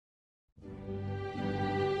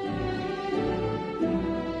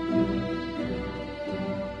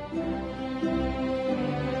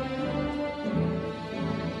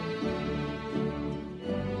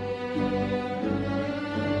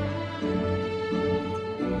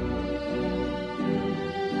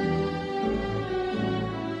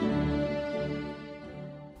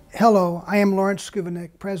Hello, I am Lawrence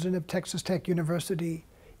Skuvanek, President of Texas Tech University.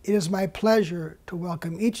 It is my pleasure to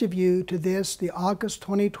welcome each of you to this, the August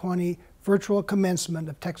 2020 virtual commencement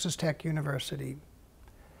of Texas Tech University.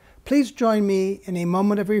 Please join me in a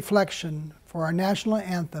moment of reflection for our national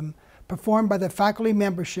anthem performed by the faculty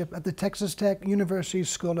membership of the Texas Tech University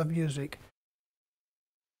School of Music.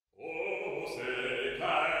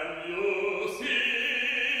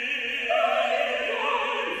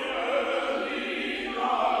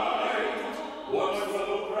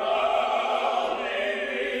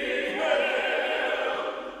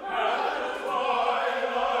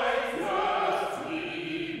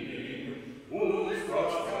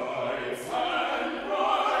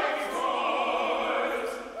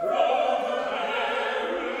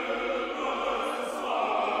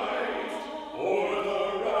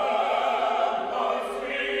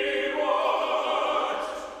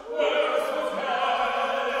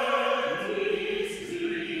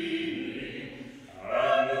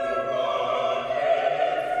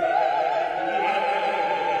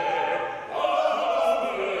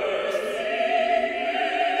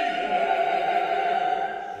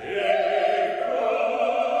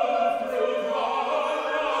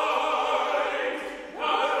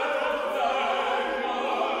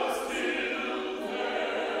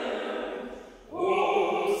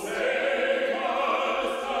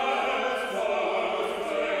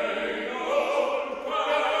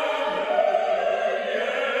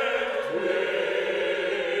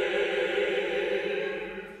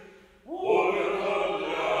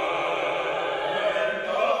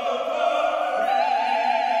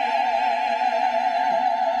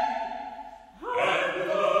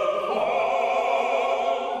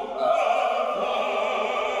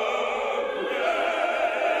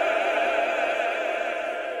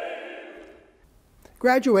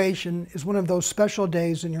 Graduation is one of those special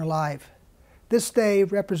days in your life. This day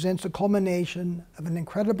represents the culmination of an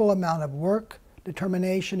incredible amount of work,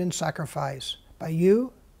 determination, and sacrifice by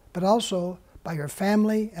you, but also by your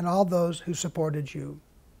family and all those who supported you.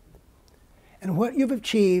 And what you've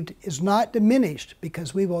achieved is not diminished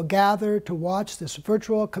because we will gather to watch this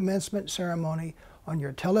virtual commencement ceremony on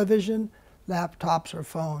your television, laptops, or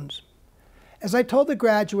phones. As I told the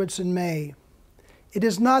graduates in May, it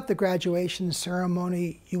is not the graduation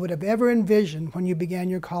ceremony you would have ever envisioned when you began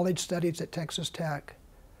your college studies at Texas Tech.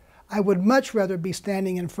 I would much rather be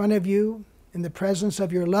standing in front of you in the presence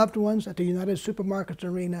of your loved ones at the United Supermarkets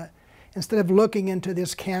Arena instead of looking into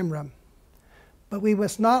this camera. But we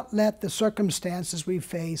must not let the circumstances we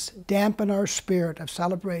face dampen our spirit of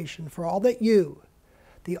celebration for all that you,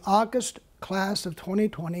 the August class of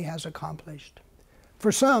 2020, has accomplished.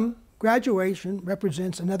 For some, graduation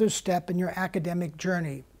represents another step in your academic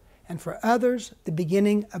journey, and for others, the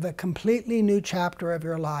beginning of a completely new chapter of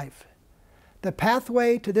your life. The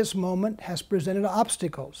pathway to this moment has presented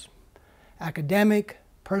obstacles, academic,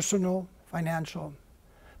 personal, financial.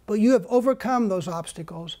 But you have overcome those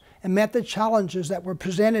obstacles and met the challenges that were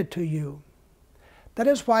presented to you. That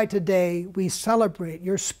is why today we celebrate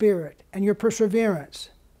your spirit and your perseverance.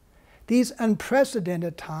 These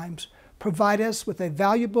unprecedented times provide us with a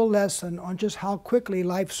valuable lesson on just how quickly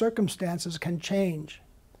life circumstances can change.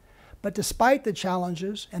 But despite the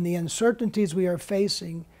challenges and the uncertainties we are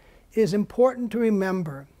facing, it is important to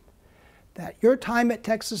remember that your time at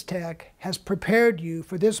Texas Tech has prepared you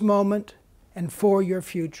for this moment and for your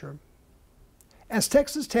future. As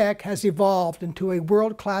Texas Tech has evolved into a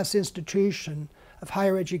world-class institution of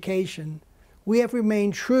higher education, we have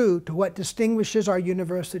remained true to what distinguishes our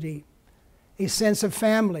university: a sense of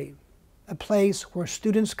family, a place where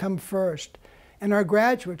students come first, and our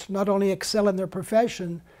graduates not only excel in their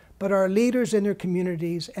profession, but are leaders in their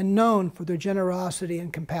communities and known for their generosity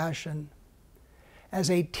and compassion. As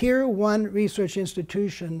a Tier 1 research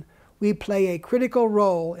institution, we play a critical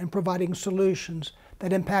role in providing solutions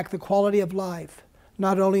that impact the quality of life,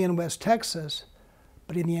 not only in West Texas,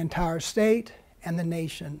 but in the entire state and the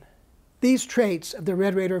nation. These traits of the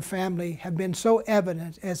Red Raider family have been so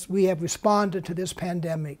evident as we have responded to this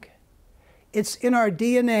pandemic. It's in our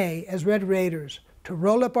DNA as Red Raiders to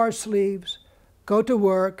roll up our sleeves, go to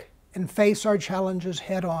work, and face our challenges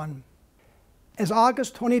head-on. As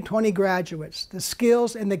August 2020 graduates, the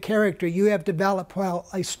skills and the character you have developed while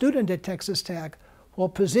a student at Texas Tech will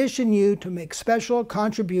position you to make special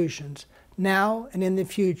contributions now and in the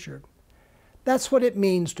future. That's what it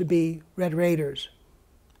means to be Red Raiders.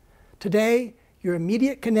 Today, your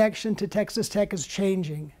immediate connection to Texas Tech is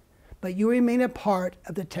changing, but you remain a part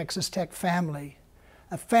of the Texas Tech family,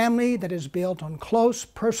 a family that is built on close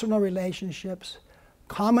personal relationships,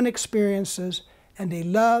 common experiences, and a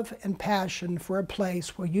love and passion for a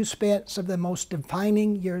place where you spent some of the most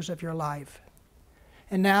defining years of your life.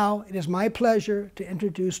 And now it is my pleasure to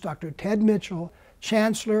introduce Dr. Ted Mitchell,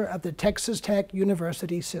 Chancellor of the Texas Tech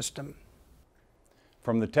University System.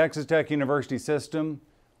 From the Texas Tech University System,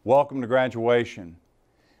 welcome to graduation.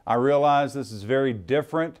 I realize this is very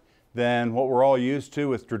different than what we're all used to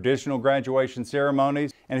with traditional graduation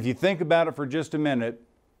ceremonies. And if you think about it for just a minute,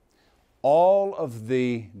 all of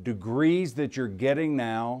the degrees that you're getting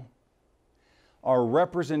now are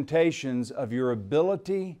representations of your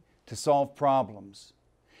ability to solve problems.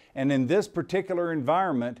 And in this particular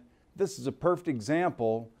environment, this is a perfect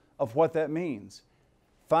example of what that means.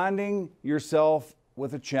 Finding yourself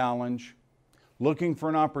with a challenge, looking for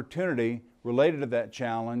an opportunity related to that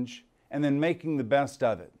challenge, and then making the best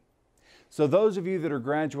of it. So those of you that are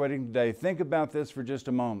graduating today, think about this for just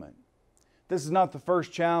a moment. This is not the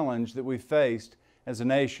first challenge that we've faced as a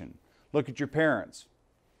nation. Look at your parents.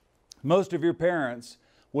 Most of your parents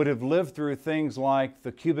would have lived through things like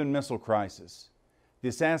the Cuban Missile Crisis, the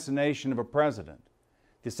assassination of a president,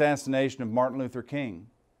 the assassination of Martin Luther King.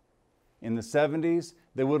 In the 70s,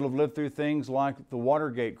 they would have lived through things like the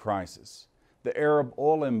Watergate crisis, the Arab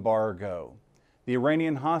oil embargo, the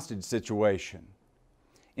Iranian hostage situation.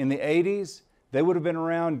 In the 80s, they would have been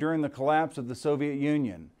around during the collapse of the Soviet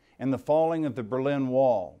Union and the falling of the Berlin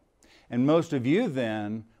Wall. And most of you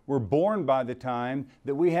then were born by the time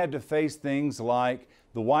that we had to face things like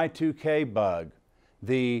the Y2K bug,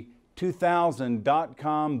 the 2000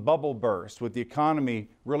 dot-com bubble burst with the economy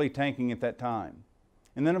really tanking at that time.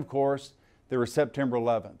 And then, of course, there was September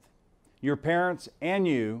 11th. Your parents and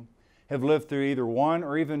you have lived through either one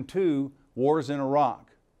or even two wars in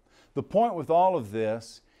Iraq. The point with all of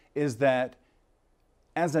this is that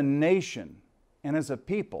as a nation and as a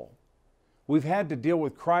people, we've had to deal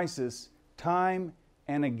with crisis time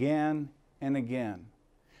and again and again.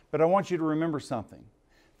 But I want you to remember something.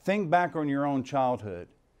 Think back on your own childhood.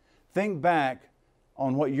 Think back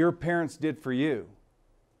on what your parents did for you.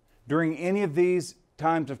 During any of these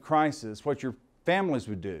times of crisis, what your families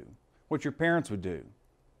would do, what your parents would do,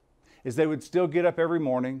 is they would still get up every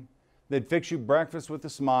morning, they'd fix you breakfast with a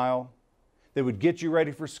smile, they would get you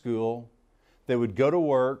ready for school, they would go to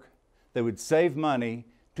work, they would save money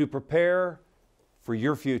to prepare for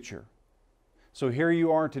your future. So here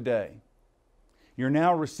you are today. You're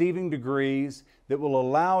now receiving degrees that will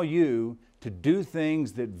allow you to do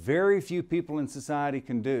things that very few people in society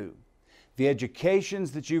can do. The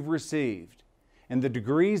educations that you've received and the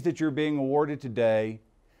degrees that you're being awarded today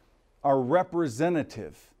are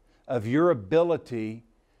representative of your ability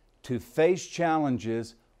to face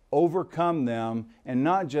challenges, overcome them, and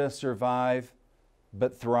not just survive,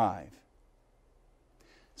 but thrive.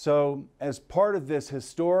 So, as part of this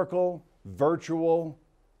historical, virtual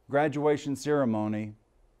graduation ceremony,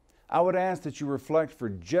 I would ask that you reflect for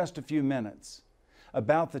just a few minutes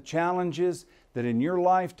about the challenges that in your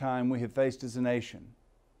lifetime we have faced as a nation,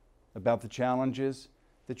 about the challenges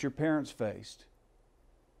that your parents faced.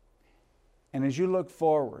 And as you look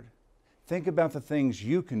forward, think about the things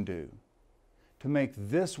you can do to make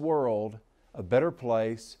this world a better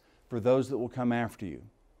place for those that will come after you,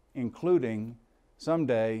 including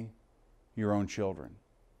someday your own children.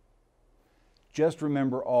 Just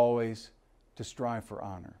remember always to strive for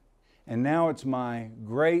honor. And now it's my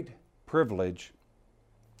great privilege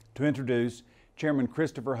to introduce Chairman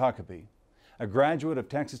Christopher Huckabee, a graduate of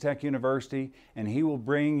Texas Tech University, and he will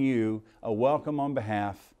bring you a welcome on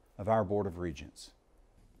behalf of our Board of Regents.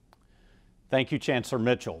 Thank you, Chancellor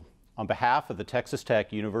Mitchell. On behalf of the Texas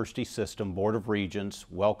Tech University System Board of Regents,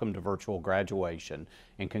 welcome to virtual graduation,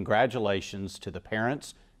 and congratulations to the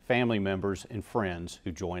parents, family members, and friends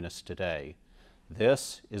who join us today.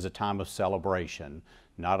 This is a time of celebration,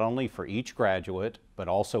 not only for each graduate, but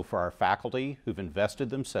also for our faculty who've invested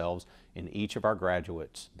themselves in each of our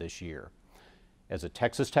graduates this year. As a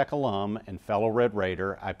Texas Tech alum and fellow Red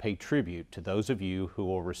Raider, I pay tribute to those of you who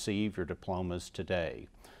will receive your diplomas today.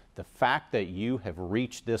 The fact that you have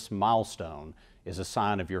reached this milestone is a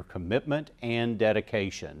sign of your commitment and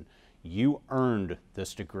dedication. You earned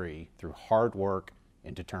this degree through hard work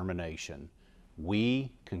and determination.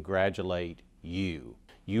 We congratulate you.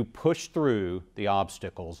 You pushed through the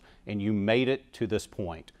obstacles and you made it to this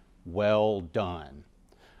point. Well done.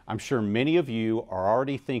 I'm sure many of you are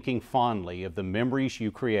already thinking fondly of the memories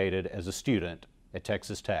you created as a student at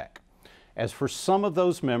Texas Tech. As for some of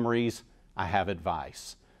those memories, I have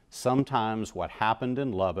advice. Sometimes what happened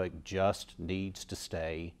in Lubbock just needs to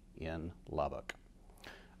stay in Lubbock.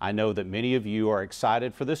 I know that many of you are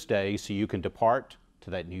excited for this day so you can depart to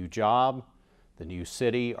that new job, the new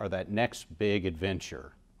city, or that next big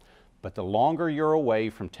adventure. But the longer you're away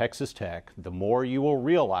from Texas Tech, the more you will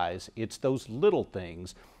realize it's those little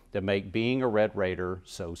things that make being a Red Raider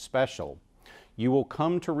so special. You will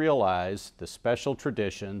come to realize the special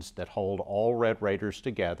traditions that hold all Red Raiders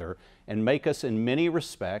together and make us in many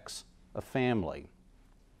respects a family.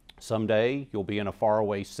 Someday you'll be in a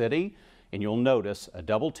faraway city and you'll notice a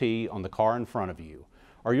double T on the car in front of you,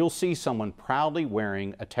 or you'll see someone proudly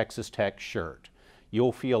wearing a Texas Tech shirt.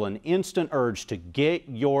 You'll feel an instant urge to get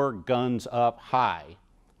your guns up high.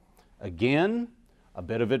 Again, a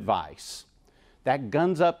bit of advice. That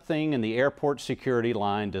guns up thing in the airport security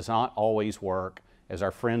line does not always work, as our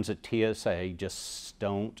friends at TSA just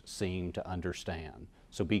don't seem to understand.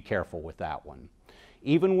 So be careful with that one.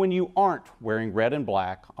 Even when you aren't wearing red and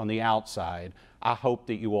black on the outside, I hope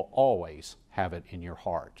that you will always have it in your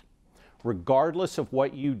heart. Regardless of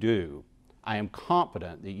what you do, I am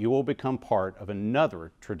confident that you will become part of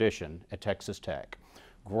another tradition at Texas Tech.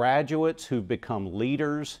 Graduates who've become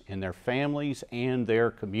leaders in their families and their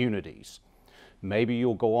communities. Maybe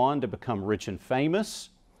you'll go on to become rich and famous.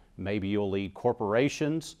 Maybe you'll lead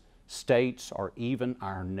corporations, states, or even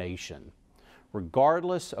our nation.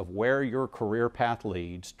 Regardless of where your career path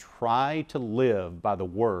leads, try to live by the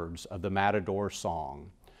words of the Matador song.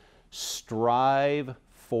 Strive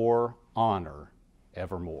for honor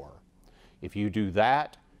evermore. If you do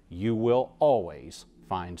that, you will always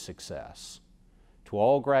find success. To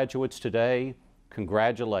all graduates today,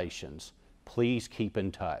 congratulations. Please keep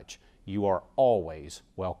in touch. You are always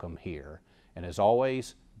welcome here. And as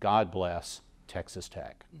always, God bless Texas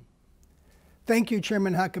Tech. Thank you,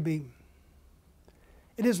 Chairman Huckabee.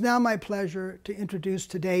 It is now my pleasure to introduce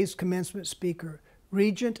today's commencement speaker,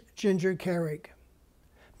 Regent Ginger Carrick.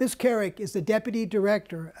 Ms. Carrick is the Deputy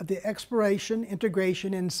Director of the Exploration,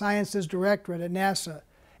 Integration, and Sciences Directorate at NASA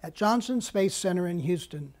at Johnson Space Center in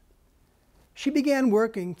Houston. She began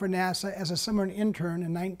working for NASA as a summer intern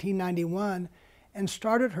in 1991 and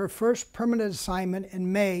started her first permanent assignment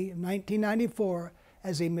in May 1994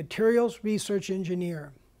 as a materials research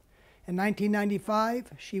engineer. In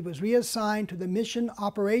 1995, she was reassigned to the Mission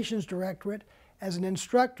Operations Directorate as an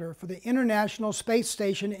instructor for the International Space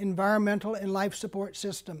Station Environmental and Life Support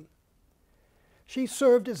System. She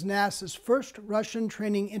served as NASA's first Russian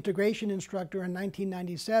training integration instructor in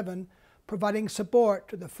 1997, providing support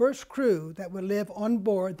to the first crew that would live on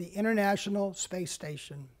board the International Space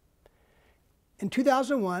Station. In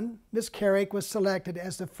 2001, Ms. Carrick was selected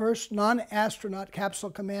as the first non-astronaut capsule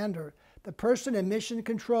commander, the person in mission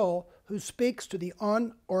control who speaks to the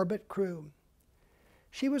on-orbit crew.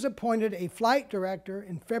 She was appointed a flight director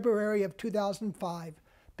in February of 2005,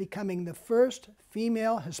 becoming the first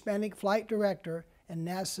female Hispanic flight director in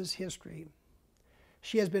NASA's history.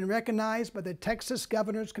 She has been recognized by the Texas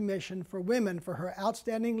Governor's Commission for Women for her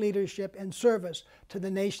outstanding leadership and service to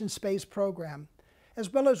the nation's space program,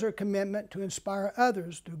 as well as her commitment to inspire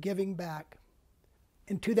others through giving back.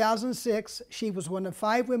 In 2006, she was one of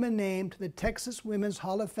 5 women named to the Texas Women's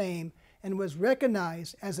Hall of Fame and was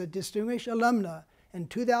recognized as a distinguished alumna in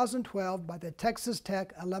 2012 by the Texas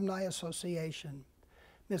Tech Alumni Association.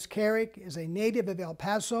 Ms. Carrick is a native of El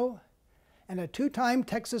Paso and a 2-time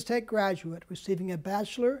Texas Tech graduate receiving a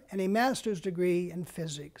bachelor and a master's degree in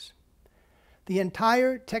physics. The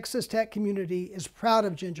entire Texas Tech community is proud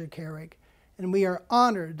of Ginger Carrick, and we are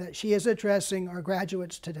honored that she is addressing our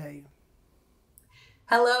graduates today.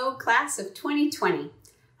 Hello, class of 2020.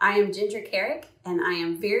 I am Ginger Carrick, and I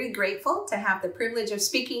am very grateful to have the privilege of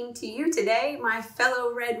speaking to you today, my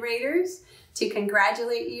fellow Red Raiders, to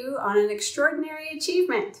congratulate you on an extraordinary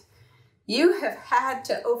achievement. You have had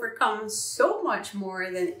to overcome so much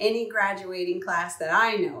more than any graduating class that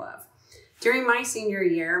I know of. During my senior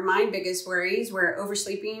year, my biggest worries were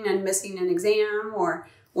oversleeping and missing an exam, or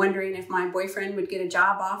wondering if my boyfriend would get a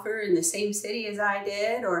job offer in the same city as I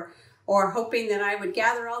did, or hoping that I would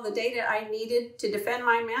gather all the data I needed to defend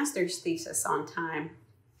my master's thesis on time.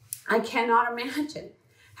 I cannot imagine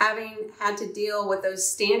having had to deal with those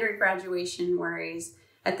standard graduation worries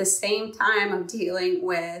at the same time of dealing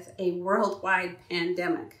with a worldwide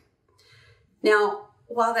pandemic. Now,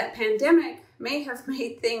 while that pandemic may have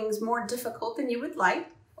made things more difficult than you would like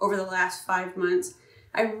over the last 5 months,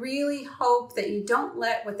 I really hope that you don't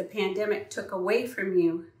let what the pandemic took away from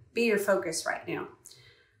you be your focus right now.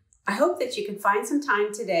 I hope that you can find some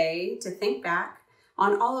time today to think back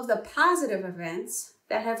on all of the positive events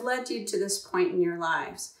that have led you to this point in your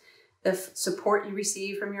lives. The support you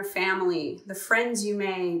received from your family, the friends you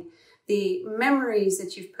made, the memories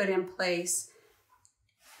that you've put in place,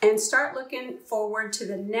 and start looking forward to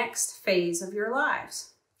the next phase of your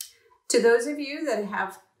lives. To those of you that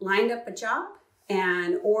have lined up a job,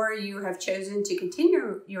 or you have chosen to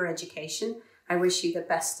continue your education, I wish you the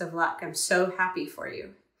best of luck. I'm so happy for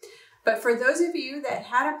you. But for those of you that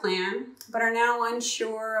had a plan but are now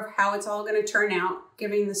unsure of how it's all going to turn out,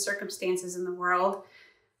 given the circumstances in the world,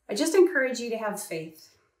 I just encourage you to have faith.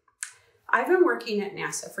 I've been working at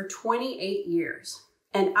NASA for 28 years,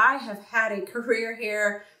 and I have had a career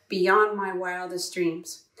here beyond my wildest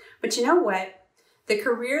dreams. But you know what? The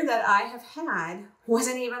career that I have had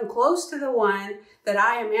wasn't even close to the one that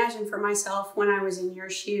I imagined for myself when I was in your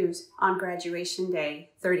shoes on graduation day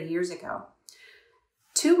 30 years ago.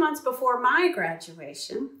 2 months before my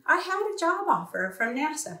graduation, I had a job offer from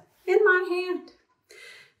NASA in my hand.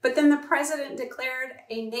 But then the president declared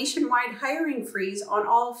a nationwide hiring freeze on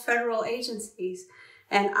all federal agencies,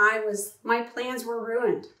 and my plans were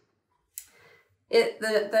ruined.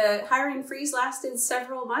 The hiring freeze lasted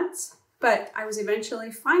several months, but I was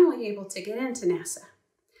finally able to get into NASA.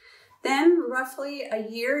 Then, roughly a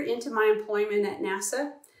year into my employment at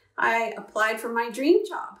NASA, I applied for my dream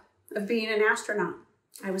job of being an astronaut.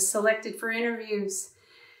 I was selected for interviews,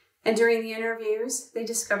 and during the interviews, they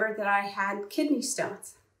discovered that I had kidney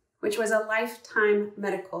stones, which was a lifetime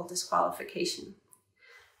medical disqualification.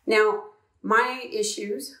 Now, my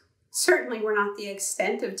issues certainly were not the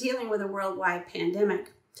extent of dealing with a worldwide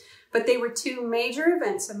pandemic, but they were two major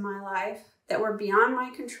events in my life that were beyond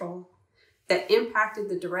my control, that impacted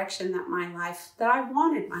the direction that I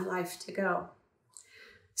wanted my life to go.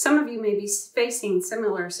 Some of you may be facing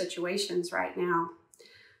similar situations right now.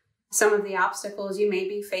 Some of the obstacles you may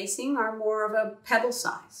be facing are more of a pebble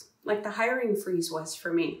size, like the hiring freeze was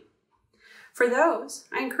for me. For those,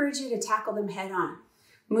 I encourage you to tackle them head on.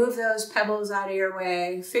 Move those pebbles out of your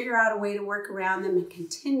way, figure out a way to work around them, and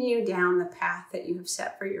continue down the path that you have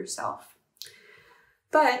set for yourself.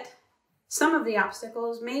 But some of the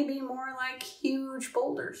obstacles may be more like huge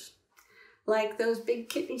boulders, like those big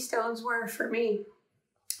kidney stones were for me.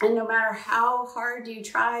 And no matter how hard you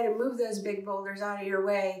try to move those big boulders out of your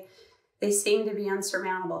way, they seem to be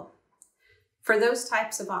unsurmountable. For those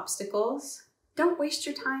types of obstacles, don't waste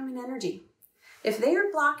your time and energy. If they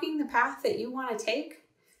are blocking the path that you want to take,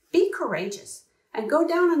 be courageous and go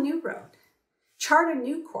down a new road. Chart a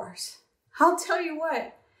new course. I'll tell you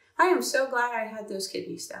what, I am so glad I had those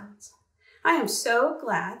kidney stones. I am so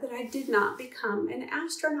glad that I did not become an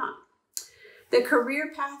astronaut. The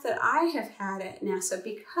career path that I have had at NASA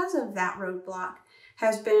because of that roadblock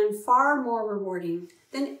has been far more rewarding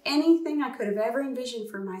than anything I could have ever envisioned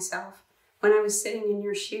for myself when I was sitting in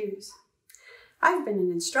your shoes. I've been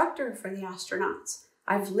an instructor for the astronauts.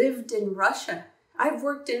 I've lived in Russia. I've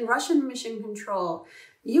worked in Russian mission control,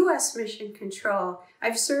 U.S. mission control.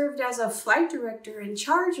 I've served as a flight director in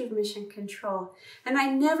charge of mission control. And I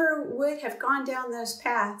never would have gone down those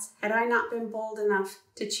paths had I not been bold enough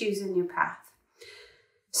to choose a new path.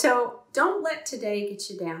 So don't let today get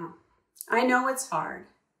you down. I know it's hard,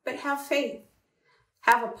 but have faith.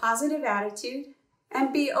 Have a positive attitude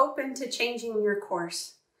and be open to changing your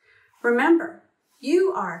course. Remember,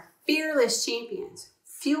 you are fearless champions,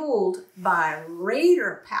 fueled by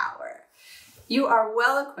Raider power. You are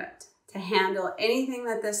well equipped to handle anything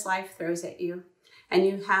that this life throws at you, and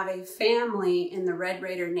you have a family in the Red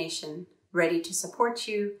Raider Nation ready to support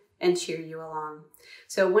you and cheer you along.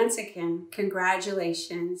 So once again,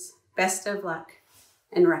 congratulations, best of luck,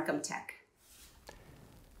 and Recom Tech.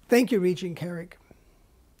 Thank you, Regent Carrick.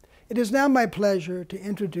 It is now my pleasure to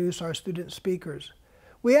introduce our student speakers.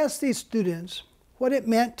 We asked these students what it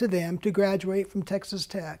meant to them to graduate from Texas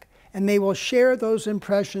Tech, and they will share those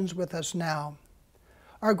impressions with us now.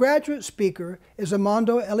 Our graduate speaker is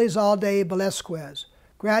Armando Elizalde Velasquez,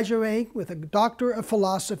 graduating with a Doctor of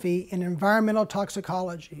Philosophy in Environmental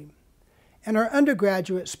Toxicology. And our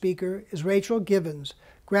undergraduate speaker is Rachel Givens,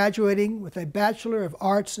 graduating with a Bachelor of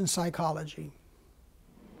Arts in Psychology.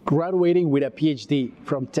 Graduating with a PhD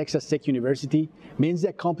from Texas Tech University means the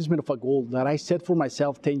accomplishment of a goal that I set for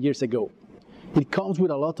myself 10 years ago. It comes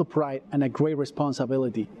with a lot of pride and a great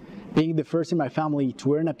responsibility, being the first in my family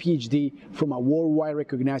to earn a PhD from a worldwide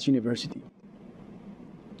recognized university.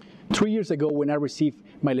 3 years ago, when I received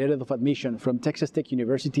my letter of admission from Texas Tech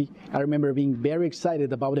University, I remember being very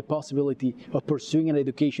excited about the possibility of pursuing an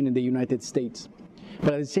education in the United States.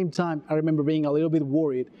 But at the same time, I remember being a little bit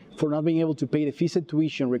worried for not being able to pay the fees and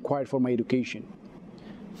tuition required for my education.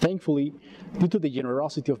 Thankfully, due to the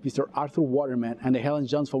generosity of Mr. Arthur Waterman and the Helen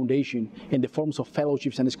Johns Foundation in the forms of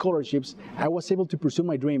fellowships and scholarships, I was able to pursue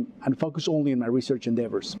my dream and focus only on my research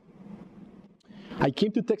endeavors. I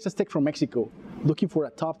came to Texas Tech from Mexico, looking for a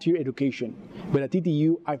top-tier education, but at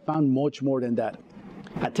TTU, I found much more than that.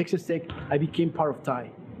 At Texas Tech, I became part of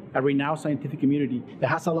TIE, a renowned scientific community that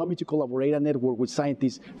has allowed me to collaborate and network with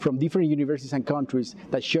scientists from different universities and countries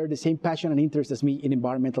that share the same passion and interest as me in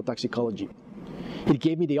environmental toxicology. It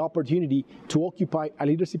gave me the opportunity to occupy a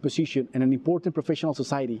leadership position in an important professional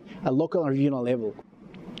society at local and regional level.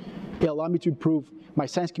 It allowed me to improve my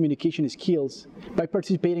science communication skills by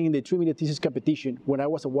participating in the 3-minute thesis competition when I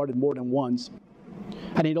was awarded more than once.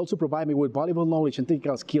 And it also provided me with valuable knowledge and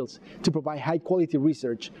technical skills to provide high-quality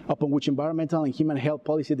research upon which environmental and human health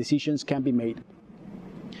policy decisions can be made.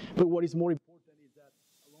 But what is more important is that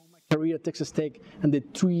along my career at Texas Tech and the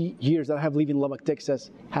 3 years that I have lived in Lubbock,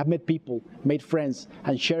 Texas, I have met people, made friends,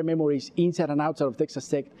 and shared memories inside and outside of Texas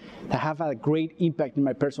Tech that have had a great impact in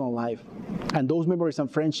my personal life. And those memories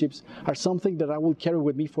and friendships are something that I will carry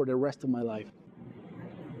with me for the rest of my life.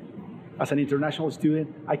 As an international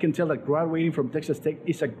student, I can tell that graduating from Texas Tech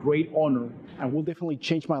is a great honor and will definitely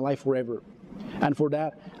change my life forever. And for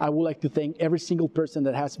that, I would like to thank every single person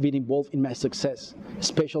that has been involved in my success,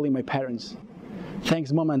 especially my parents.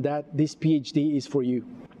 Thanks, Mom and Dad, this PhD is for you.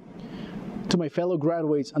 To my fellow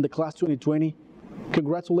graduates and the class 2020,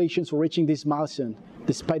 congratulations for reaching this milestone,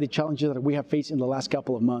 despite the challenges that we have faced in the last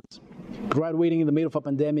couple of months. Graduating in the middle of a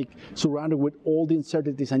pandemic, surrounded with all the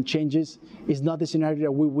uncertainties and changes, is not the scenario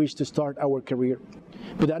that we wish to start our career.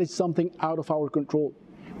 But that is something out of our control.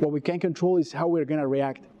 What we can control is how we're going to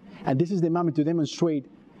react. And this is the moment to demonstrate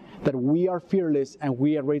that we are fearless and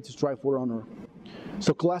we are ready to strive for honor.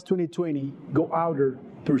 So class 2020, go out there,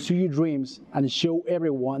 pursue your dreams, and show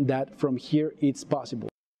everyone that from here it's possible.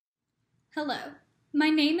 Hello, my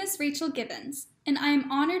name is Rachel Gibbons, and I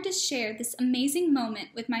am honored to share this amazing moment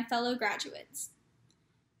with my fellow graduates.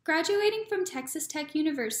 Graduating from Texas Tech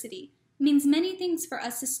University means many things for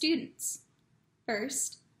us as students.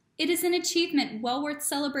 First, it is an achievement well worth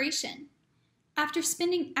celebration. After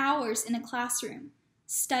spending hours in a classroom,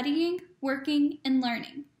 studying, working, and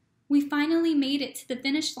learning, we finally made it to the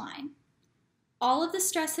finish line. All of the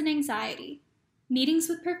stress and anxiety, meetings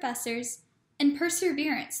with professors, and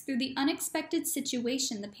perseverance through the unexpected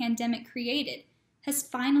situation the pandemic created has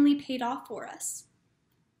finally paid off for us.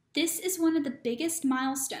 This is one of the biggest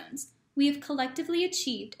milestones we have collectively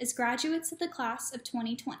achieved as graduates of the class of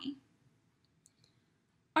 2020.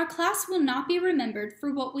 Our class will not be remembered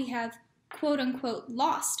for what we have quote-unquote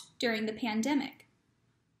lost during the pandemic.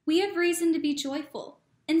 We have reason to be joyful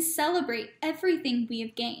and celebrate everything we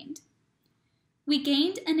have gained. We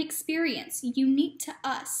gained an experience unique to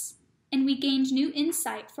us, and we gained new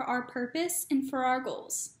insight for our purpose and for our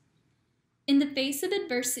goals. In the face of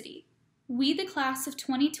adversity, we, the class of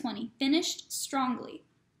 2020, finished strongly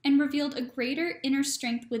and revealed a greater inner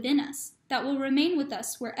strength within us that will remain with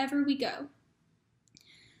us wherever we go.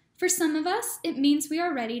 For some of us, it means we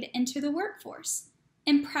are ready to enter the workforce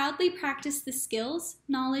and proudly practice the skills,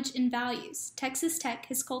 knowledge, and values Texas Tech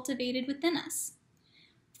has cultivated within us.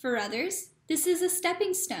 For others, this is a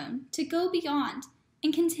stepping stone to go beyond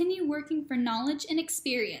and continue working for knowledge and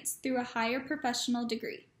experience through a higher professional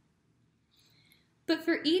degree. But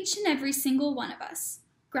for each and every single one of us,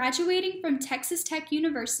 graduating from Texas Tech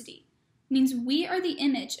University means we are the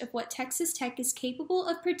image of what Texas Tech is capable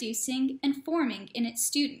of producing and forming in its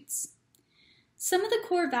students. Some of the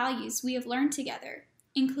core values we have learned together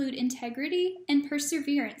include integrity and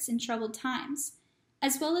perseverance in troubled times,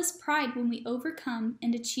 as well as pride when we overcome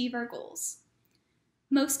and achieve our goals.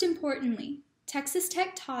 Most importantly, Texas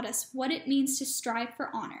Tech taught us what it means to strive for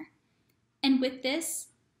honor. And with this,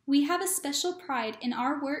 we have a special pride in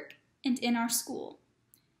our work and in our school.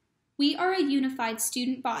 We are a unified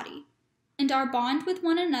student body, and our bond with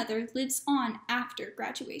one another lives on after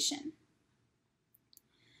graduation.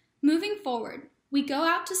 Moving forward, we go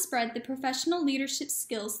out to spread the professional leadership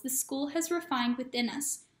skills the school has refined within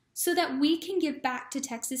us so that we can give back to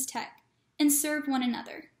Texas Tech and serve one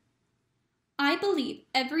another. I believe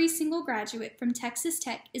every single graduate from Texas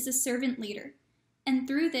Tech is a servant leader, and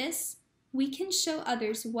through this, we can show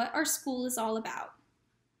others what our school is all about.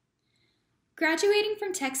 Graduating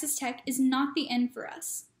from Texas Tech is not the end for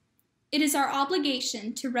us. It is our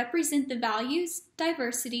obligation to represent the values,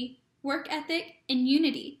 diversity, work ethic, and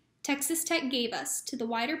unity Texas Tech gave us to the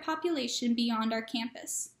wider population beyond our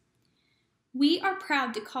campus. We are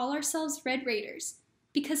proud to call ourselves Red Raiders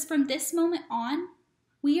because from this moment on,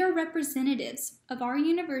 we are representatives of our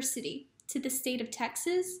university to the state of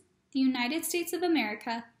Texas, the United States of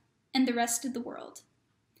America, and the rest of the world.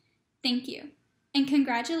 Thank you, and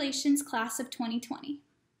congratulations, class of 2020.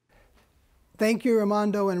 Thank you,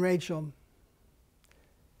 Armando and Rachel.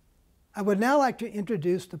 I would now like to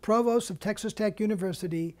introduce the Provost of Texas Tech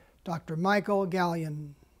University, Dr. Michael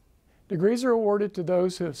Gallion. Degrees are awarded to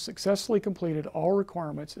those who have successfully completed all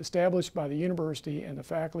requirements established by the university and the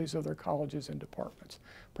faculties of their colleges and departments.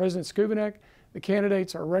 President Skubanek, the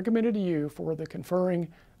candidates are recommended to you for the conferring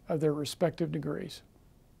of their respective degrees.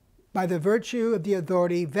 By the virtue of the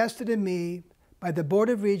authority vested in me by the Board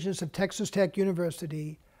of Regents of Texas Tech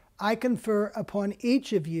University, I confer upon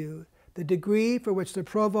each of you the degree for which the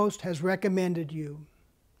Provost has recommended you.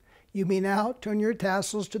 You may now turn your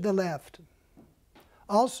tassels to the left.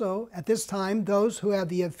 Also, at this time, those who have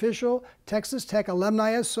the official Texas Tech Alumni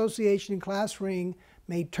Association class ring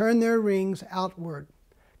may turn their rings outward.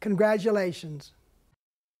 Congratulations.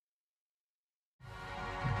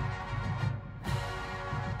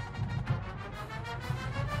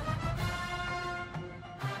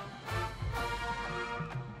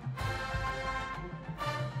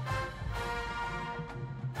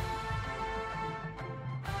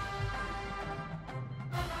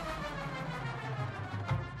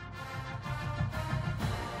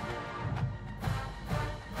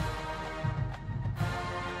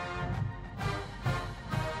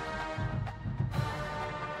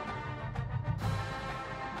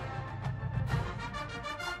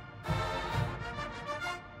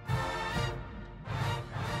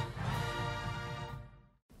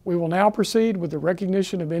 We will now proceed with the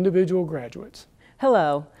recognition of individual graduates.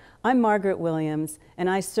 Hello, I'm Margaret Williams, and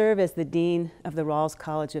I serve as the Dean of the Rawls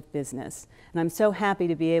College of Business, and I'm so happy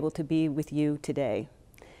to be able to be with you today.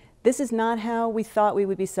 This is not how we thought we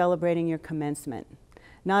would be celebrating your commencement.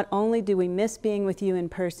 Not only do we miss being with you in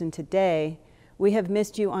person today, we have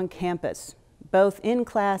missed you on campus, both in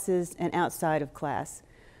classes and outside of class.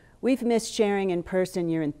 We've missed sharing in person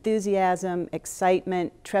your enthusiasm,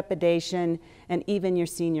 excitement, trepidation, and even your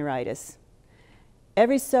senioritis.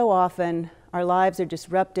 Every so often, our lives are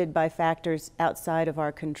disrupted by factors outside of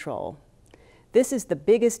our control. This is the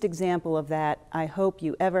biggest example of that I hope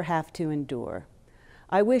you ever have to endure.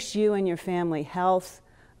 I wish you and your family health.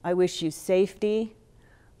 I wish you safety.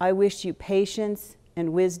 I wish you patience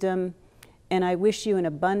and wisdom. And I wish you an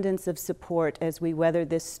abundance of support as we weather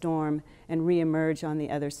this storm and reemerge on the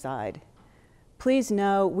other side. Please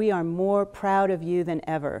know we are more proud of you than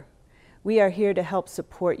ever. We are here to help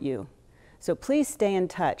support you. So please stay in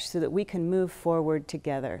touch so that we can move forward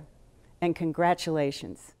together. And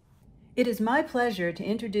congratulations. It is my pleasure to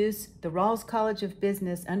introduce the Rawls College of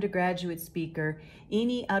Business undergraduate speaker,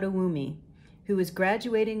 Ini Adewumi, who is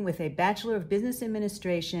graduating with a Bachelor of Business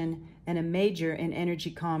Administration and a major in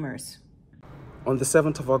Energy Commerce. On the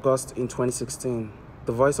 7th of August in 2016,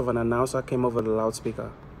 the voice of an announcer came over the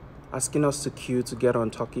loudspeaker, asking us to queue to get on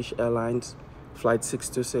Turkish Airlines Flight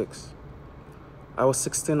 626. I was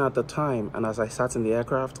 16 at the time, and as I sat in the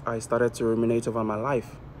aircraft, I started to ruminate over my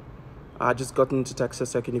life. I had just gotten into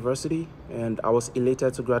Texas Tech University, and I was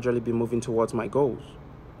elated to gradually be moving towards my goals.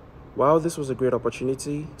 While this was a great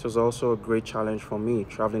opportunity, it was also a great challenge for me,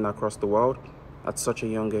 traveling across the world at such a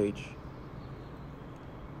young age.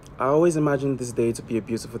 I always imagined this day to be a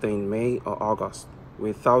beautiful day in May or August,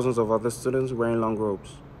 with thousands of other students wearing long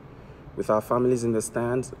robes, with our families in the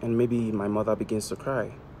stands, and maybe my mother begins to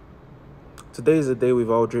cry. Today is a day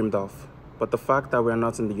we've all dreamed of, but the fact that we are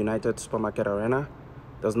not in the United Supermarket Arena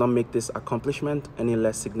does not make this accomplishment any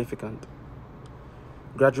less significant.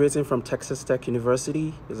 Graduating from Texas Tech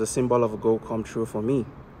University is a symbol of a goal come true for me,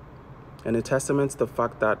 and a testament to the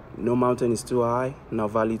fact that no mountain is too high, nor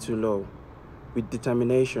valley too low. With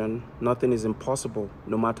determination, nothing is impossible,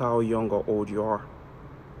 no matter how young or old you are.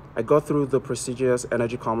 I got through the prestigious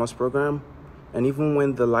Energy Commerce program, and even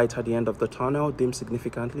when the light at the end of the tunnel dimmed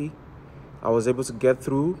significantly, I was able to get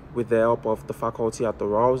through with the help of the faculty at the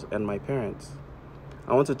Rawls and my parents.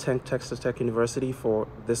 I want to thank Texas Tech University for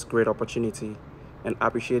this great opportunity and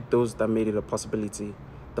appreciate those that made it a possibility.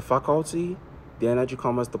 The faculty, the Energy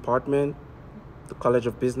Commerce Department, the College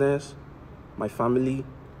of Business, my family,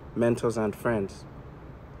 mentors, and friends.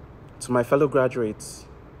 To my fellow graduates,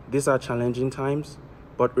 these are challenging times,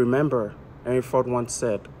 but remember, Henry Ford once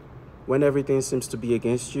said, when everything seems to be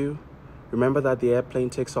against you, remember that the airplane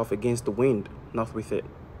takes off against the wind, not with it.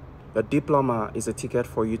 Your diploma is a ticket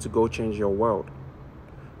for you to go change your world.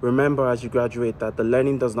 Remember as you graduate that the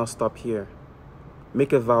learning does not stop here.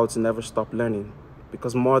 Make a vow to never stop learning,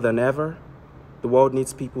 because more than ever, the world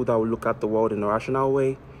needs people that will look at the world in a rational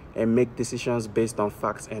way and make decisions based on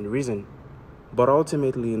facts and reason. But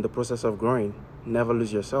ultimately, in the process of growing, never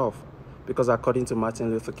lose yourself, because according to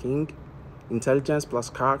Martin Luther King, intelligence plus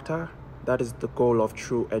character, that is the goal of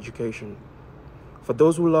true education. For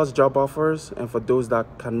those who lost job offers and for those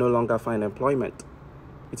that can no longer find employment,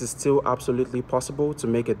 it is still absolutely possible to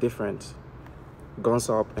make a difference. Guns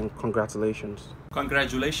up and congratulations.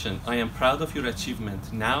 Congratulations, I am proud of your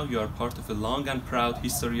achievement. Now you are part of a long and proud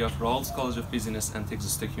history of Rawls College of Business and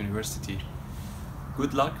Texas Tech University.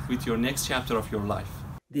 Good luck with your next chapter of your life.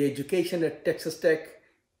 The education at Texas Tech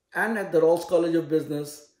and at the Rawls College of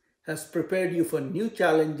Business has prepared you for new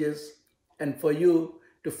challenges and for you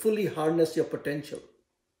to fully harness your potential.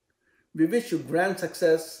 We wish you grand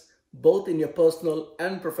success both in your personal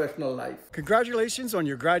and professional life. Congratulations on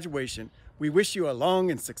your graduation. We wish you a long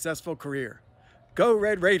and successful career. Go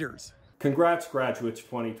Red Raiders! Congrats, graduates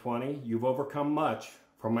 2020. You've overcome much.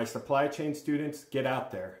 For my supply chain students, get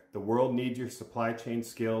out there. The world needs your supply chain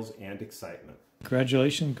skills and excitement.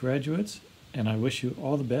 Congratulations, graduates, and I wish you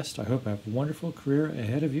all the best. I hope I have a wonderful career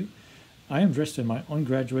ahead of you. I am dressed in my own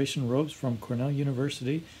graduation robes from Cornell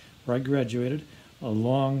University, where I graduated a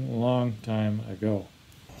long time ago.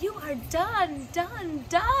 You are done!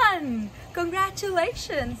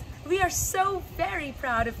 Congratulations! We are so very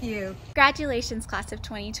proud of you. Congratulations, class of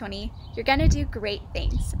 2020. You're gonna do great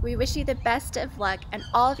things. We wish you the best of luck in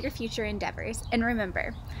all of your future endeavors. And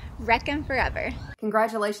remember, wreck 'em forever.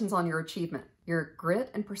 Congratulations on your achievement. Your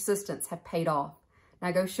grit and persistence have paid off.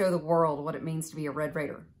 Now go show the world what it means to be a Red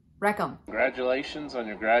Raider. Wreck 'em. Congratulations on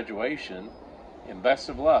your graduation and best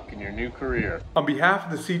of luck in your new career. On behalf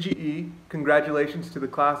of the CGE, congratulations to the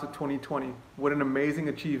class of 2020. What an amazing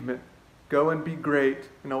achievement. Go and be great,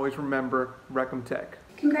 and always remember, Wreck 'em Tech.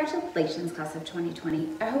 Congratulations, class of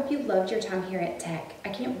 2020. I hope you loved your time here at Tech. I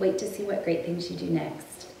can't wait to see what great things you do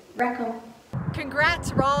next. Wreck 'em.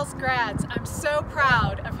 Congrats, Rawls grads. I'm so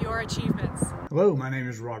proud of your achievements. Hello, my name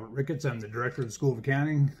is Robert Ricketts. I'm the director of the School of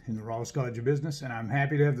Accounting in the Rawls College of Business, and I'm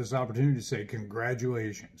happy to have this opportunity to say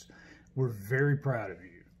congratulations. We're very proud of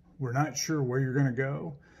you. We're not sure where you're going to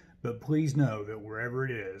go, but please know that wherever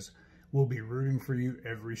it is, we'll be rooting for you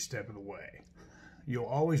every step of the way. You'll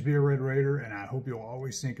always be a Red Raider, and I hope you'll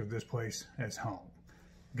always think of this place as home.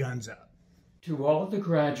 Guns up. To all of the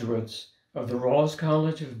graduates of the Rawls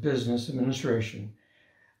College of Business Administration,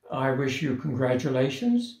 I wish you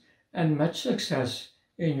congratulations and much success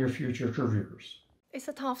in your future careers. It's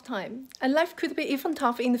a tough time, and life could be even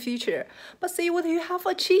tough in the future, but see what you have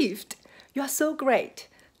achieved. You are so great.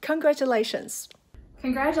 Congratulations.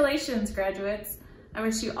 Congratulations, graduates. I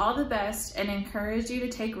wish you all the best and encourage you to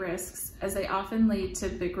take risks, as they often lead to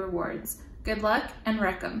big rewards. Good luck and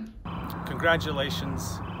wreck 'em.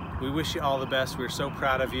 Congratulations. We wish you all the best. We're so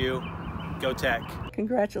proud of you. Go Tech.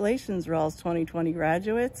 Congratulations, Rawls 2020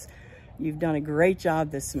 graduates. You've done a great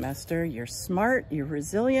job this semester. You're smart, you're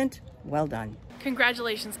resilient. Well done.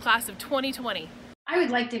 Congratulations, class of 2020. I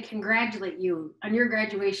would like to congratulate you on your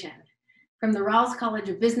graduation from the Rawls College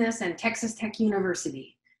of Business and Texas Tech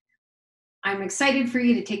University. I'm excited for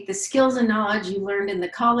you to take the skills and knowledge you learned in the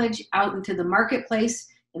college out into the marketplace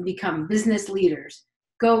and become business leaders.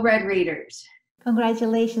 Go Red Raiders.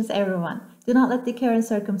 Congratulations, everyone. Do not let the current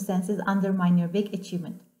circumstances undermine your big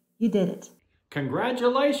achievement. You did it.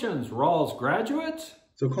 Congratulations, Rawls graduates.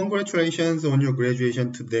 So congratulations on your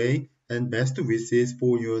graduation today and best wishes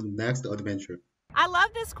for your next adventure. I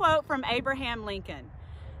love this quote from Abraham Lincoln.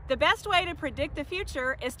 The best way to predict the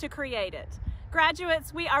future is to create it.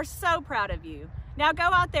 Graduates, we are so proud of you. Now go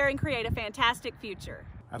out there and create a fantastic future.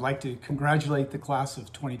 I'd like to congratulate the class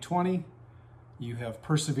of 2020. You have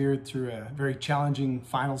persevered through a very challenging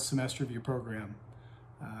final semester of your program.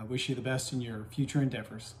 I wish you the best in your future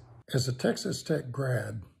endeavors. As a Texas Tech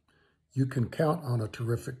grad, you can count on a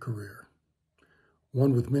terrific career.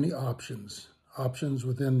 One with many options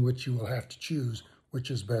within which you will have to choose which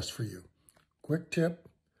is best for you. Quick tip,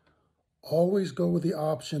 always go with the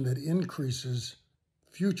option that increases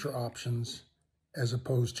future options as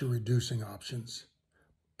opposed to reducing options.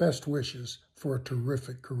 Best wishes for a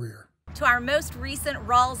terrific career. To our most recent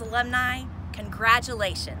Rawls alumni,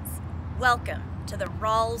 congratulations. Welcome to the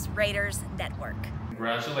Rawls Raiders Network.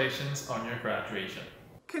 Congratulations on your graduation.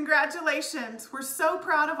 Congratulations. We're so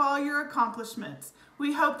proud of all your accomplishments.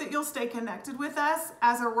 We hope that you'll stay connected with us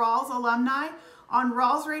as a Rawls alumni on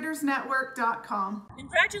rawlsraidersnetwork.com.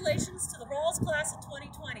 Congratulations to the Rawls class of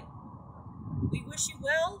 2020. We wish you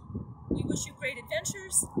well. We wish you great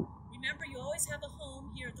adventures. Remember, you always have a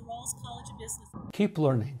home here at the Rawls College of Business. Keep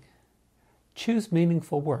learning. Choose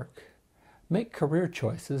meaningful work. Make career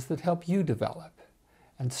choices that help you develop.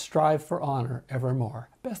 And strive for honor evermore.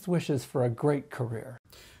 Best wishes for a great career.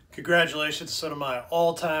 Congratulations to some of my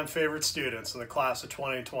all-time favorite students in the class of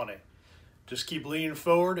 2020. Just keep leaning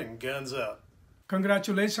forward and guns up.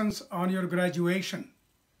 Congratulations on your graduation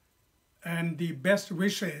and the best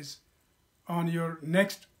wishes on your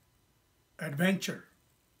next adventure.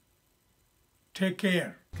 Take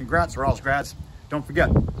care. Congrats, Rawls grads. Don't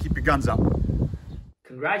forget, keep your guns up.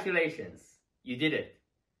 Congratulations, you did it.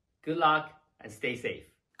 Good luck and stay safe.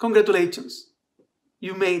 Congratulations,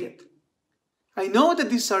 you made it. I know that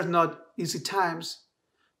these are not easy times,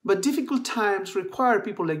 but difficult times require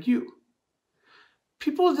people like you.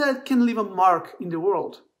 People that can leave a mark in the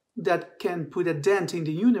world, that can put a dent in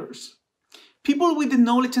the universe. People with the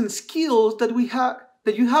knowledge and skills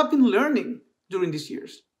that you have been learning during these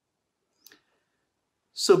years.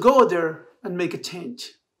 So go out there and make a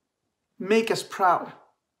change. Make us proud.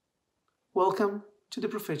 Welcome to the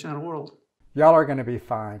professional world. Y'all are going to be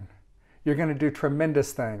fine. You're going to do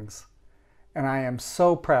tremendous things. And I am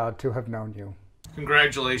so proud to have known you.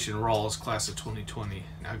 Congratulations, Rawls, class of 2020.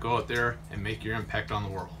 Now go out there and make your impact on the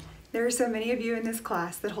world. There are so many of you in this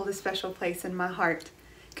class that hold a special place in my heart.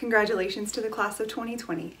 Congratulations to the class of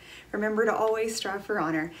 2020. Remember to always strive for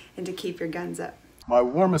honor and to keep your guns up. My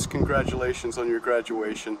warmest congratulations on your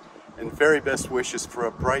graduation and very best wishes for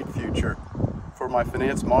a bright future. For my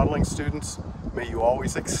finance modeling students, may you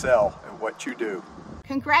always excel at what you do.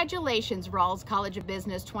 Congratulations, Rawls College of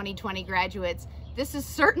Business 2020 graduates. This is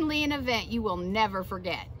certainly an event you will never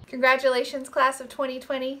forget. Congratulations, class of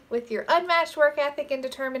 2020. With your unmatched work ethic and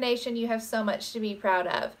determination, you have so much to be proud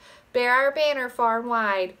of. Bear our banner far and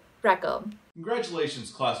wide. Reckham.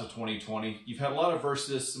 Congratulations, class of 2020. You've had a lot of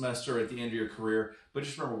adversity this semester at the end of your career, but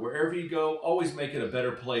just remember, wherever you go, always make it a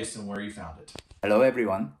better place than where you found it. Hello,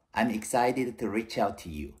 everyone. I'm excited to reach out to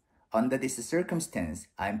you. Under this circumstance,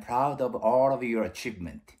 I'm proud of all of your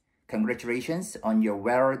achievement. Congratulations on your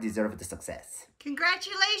well-deserved success.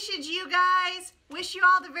 Congratulations, you guys. Wish you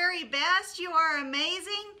all the very best. You are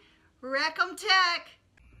amazing. Reckham Tech.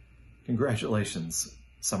 Congratulations,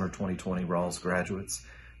 Summer 2020 Rawls graduates.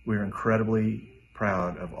 We're incredibly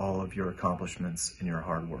proud of all of your accomplishments and your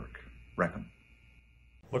hard work. Reckham.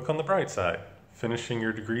 Look on the bright side. Finishing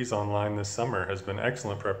your degrees online this summer has been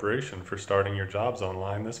excellent preparation for starting your jobs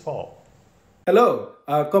online this fall. Hello,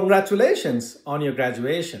 congratulations on your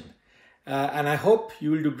graduation. And I hope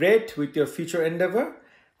you will do great with your future endeavor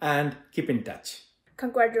and keep in touch.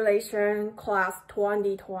 Congratulations, class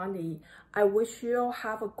 2020. I wish you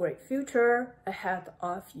have a great future ahead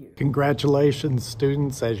of you. Congratulations,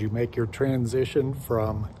 students, as you make your transition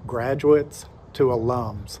from graduates to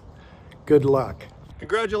alums. Good luck.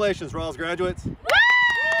 Congratulations, Rawls graduates.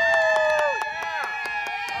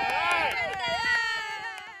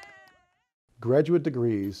 Graduate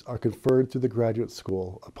degrees are conferred through the graduate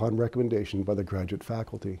school upon recommendation by the graduate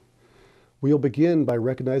faculty. We will begin by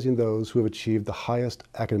recognizing those who have achieved the highest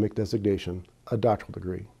academic designation, a doctoral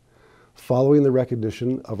degree. Following the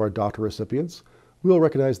recognition of our doctoral recipients, we will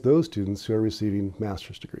recognize those students who are receiving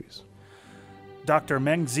master's degrees. Dr.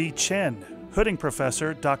 Mengzi Chen, Hooding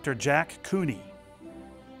Professor, Dr. Jack Cooney.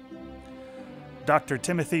 Dr.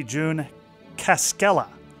 Timothy June Kaskela,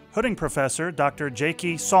 Hooding Professor, Dr.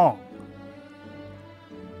 Jakey Song.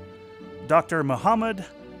 Dr. Muhammad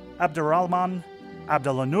Abdurrahman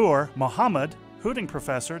Abdelanur Muhammad, Hooding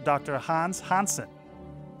Professor, Dr. Hans Hansen.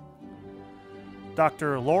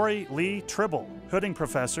 Dr. Lori Lee Tribble, Hooding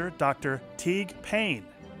Professor, Dr. Teague Payne.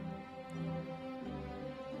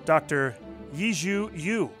 Dr. Yizhu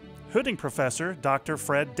Yu, Hooding Professor, Dr.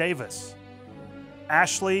 Fred Davis.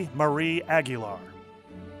 Ashley Marie Aguilar.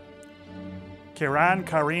 Kiran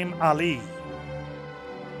Karim Ali.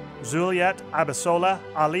 Zuliet Abisola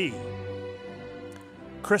Ali.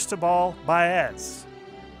 Cristobal Baez.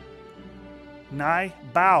 Nai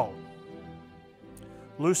Bao.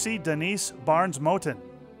 Lucy Denise Barnes-Moten.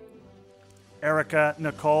 Erica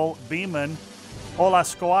Nicole Beeman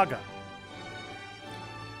Olascoaga.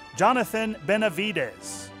 Jonathan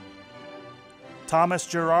Benavides. Thomas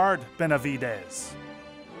Gerard Benavides.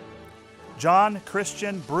 John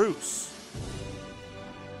Christian Bruce.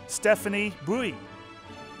 Stephanie Bui.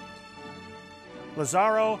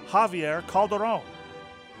 Lazaro Javier Calderon.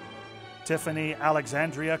 Tiffany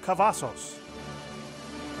Alexandria Cavazos.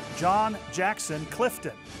 John Jackson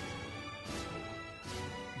Clifton.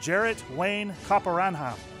 Jarrett Wayne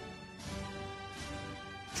Kaparanham.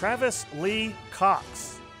 Travis Lee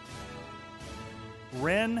Cox.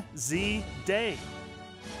 Ren Z. Day.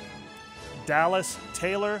 Dallas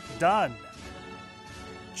Taylor Dunn.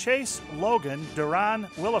 Chase Logan Duran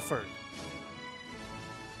Williford.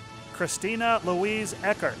 Christina Louise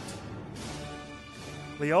Eckert.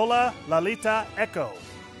 Leola Lalita Echo.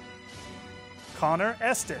 Connor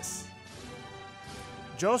Estes.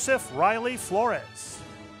 Joseph Riley Flores.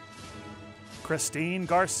 Christine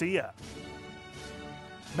Garcia.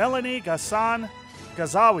 Melanie Gassan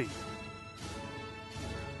Gazawi.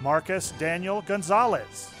 Marcus Daniel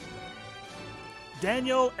Gonzalez.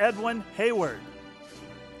 Daniel Edwin Hayward.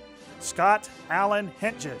 Scott Allen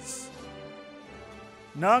Hentges.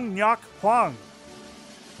 Nung Nyok Huang,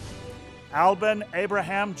 Alban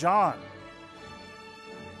Abraham John,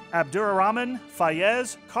 Abdurrahman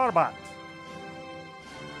Fayez Karbat,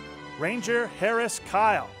 Ranger Harris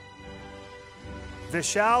Kyle,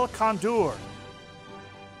 Vishal Kandur,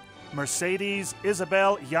 Mercedes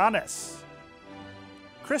Isabel Yanis,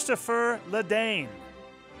 Christopher Ledane,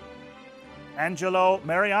 Angelo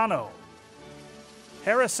Mariano,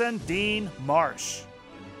 Harrison Dean Marsh,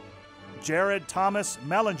 Jared Thomas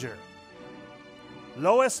Mellinger,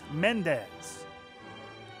 Lois Mendez,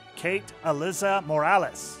 Kate Eliza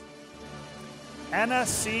Morales, Ana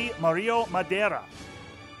C. Mario Madera,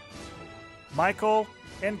 Michael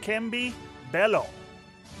Nkembi Bello,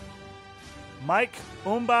 Mike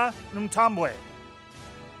Umba Ntambwe,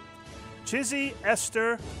 Chizzy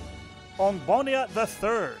Esther Ongbonia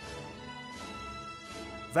III,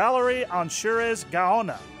 Valerie Anshures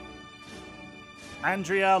Gaona,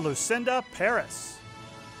 Andrea Lucinda Paris,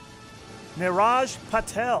 Niraj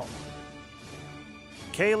Patel,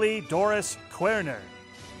 Kaylee Doris Querner,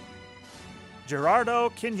 Gerardo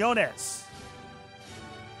Quinones,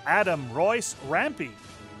 Adam Royce Rampy,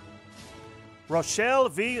 Rochelle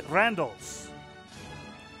V. Randalls,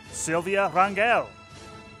 Sylvia Rangel,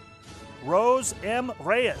 Rose M.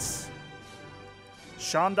 Reyes,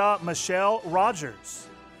 Shonda Michelle Rogers,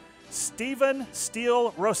 Stephen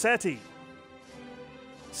Steele Rossetti,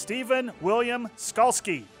 Stephen William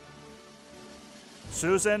Skalski,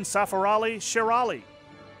 Susan Safarali Shirali,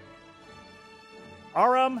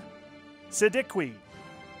 Aram Siddiqui,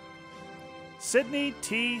 Sydney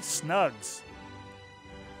T. Snuggs,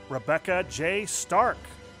 Rebecca J. Stark,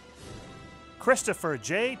 Christopher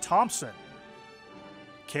J. Thompson,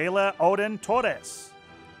 Kayla Odin Torres,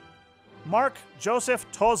 Mark Joseph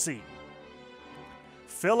Tozi,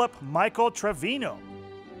 Philip Michael Trevino,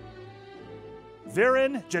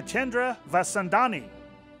 Viren Jatendra Vasandani,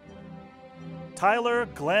 Tyler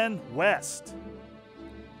Glenn West,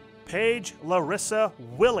 Paige Larissa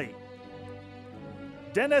Willie,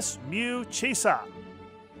 Dennis Mu Chisa,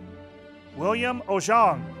 William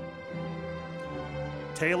Ojong,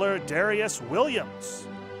 Taylor Darius Williams,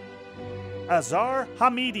 Azar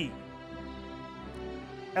Hamidi,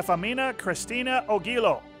 Efamina Christina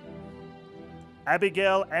Ogilo,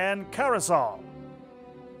 Abigail Ann Carazal,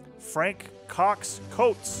 Frank Cox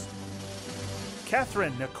Coates,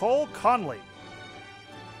 Catherine Nicole Conley,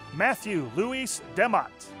 Matthew Luis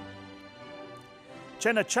Demat,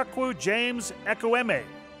 Chenachukwu James Ekweme,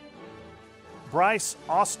 Bryce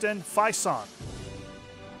Austin Faison,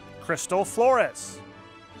 Crystal Flores,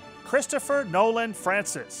 Christopher Nolan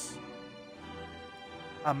Francis,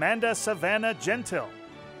 Amanda Savannah Gentile,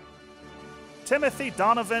 Timothy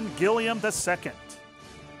Donovan Gilliam II,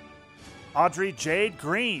 Audrey Jade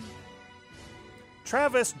Green,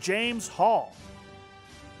 Travis James Hall,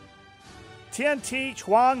 Tianti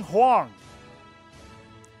Chuang Huang,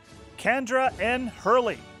 Kendra N.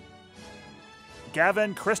 Hurley,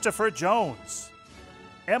 Gavin Christopher Jones,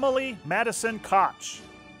 Emily Madison Koch,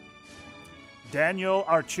 Daniel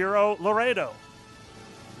Archiro Laredo,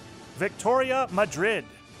 Victoria Madrid,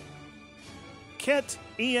 Kent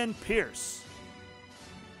Ian Pierce,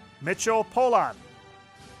 Mitchell Polan,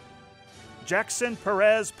 Jackson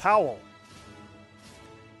Perez Powell,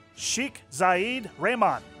 Sheikh Zaid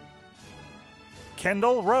Rahman,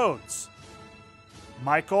 Kendall Rhodes,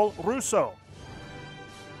 Michael Russo,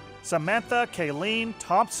 Samantha Kayleen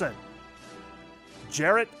Thompson,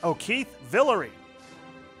 Jarrett O'Keefe Villery,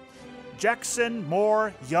 Jackson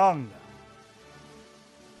Moore Young.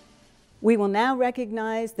 We will now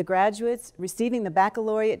recognize the graduates receiving the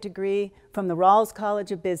baccalaureate degree from the Rawls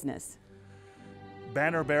College of Business.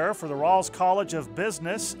 Banner bearer for the Rawls College of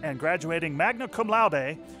Business and graduating magna cum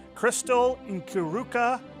laude, Crystal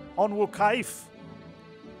Nkuruka Onwukaif.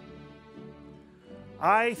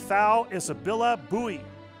 I Thao Isabella Bui,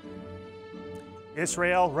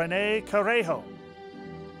 Israel Renee Carejo,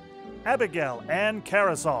 Abigail Ann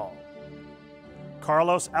Carazal,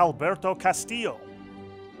 Carlos Alberto Castillo,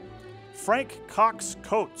 Frank Cox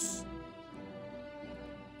Coates,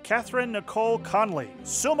 Catherine Nicole Conley,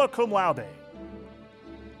 summa cum laude,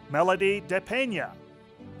 Melody De Pena,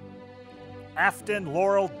 Afton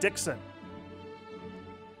Laurel Dixon,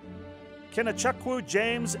 Kinachukwu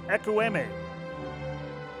James Ekweme,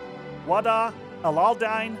 Wada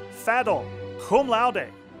Alaldine Fadl, cum laude,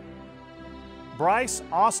 Bryce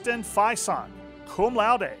Austin Faison, cum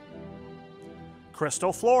laude,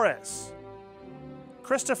 Crystal Flores,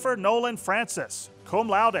 Christopher Nolan Francis, cum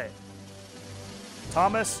laude,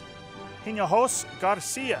 Thomas Hinojos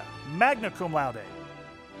Garcia, magna cum laude,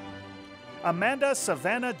 Amanda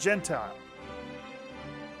Savannah Gentile,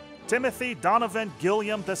 Timothy Donovan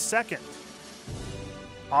Gilliam II.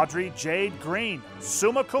 Audrey Jade Green,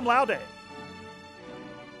 summa cum laude.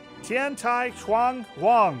 Tian Tai Chuang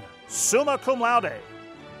Wang, summa cum laude.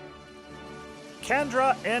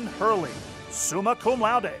 Kendra N. Hurley, summa cum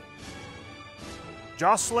laude.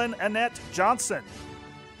 Jocelyn Annette Johnson.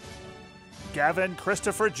 Gavin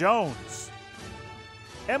Christopher Jones.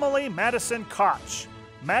 Emily Madison Koch,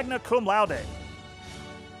 magna cum laude.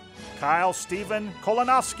 Kyle Stephen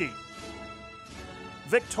Kolonowski.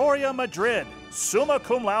 Victoria Madrid, summa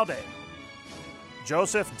cum laude.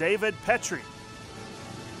 Joseph David Petrie.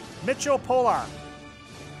 Mitchell Pollard.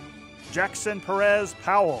 Jackson Perez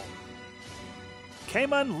Powell.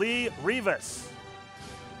 Cayman Lee Rivas.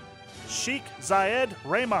 Sheikh Zayed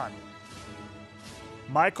Rahman.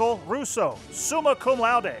 Michael Russo, summa cum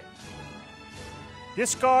laude.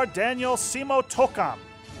 Diskar Daniel Simo Tokam.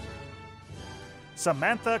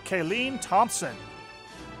 Samantha Kayleen Thompson.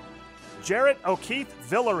 Jarrett O'Keefe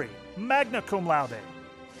Villery, magna cum laude.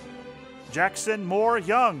 Jackson Moore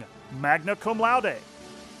Young, magna cum laude.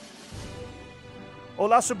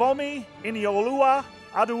 Olasubomi Iniolua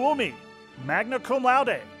Aduumi, magna cum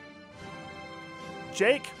laude.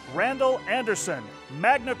 Jake Randall Anderson,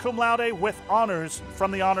 magna cum laude with honors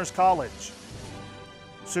from the Honors College.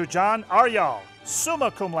 Sujan Aryal,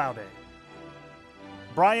 summa cum laude.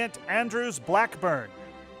 Bryant Andrews Blackburn.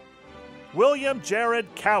 William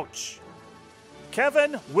Jared Couch.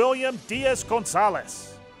 Kevin William Diaz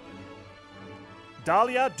Gonzalez.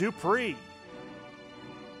 Dalia Dupree.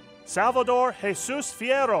 Salvador Jesus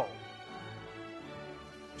Fierro.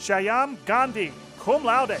 Shyam Gandhi, cum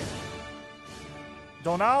laude.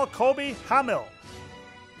 Donal Kobe Hamill.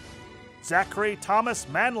 Zachary Thomas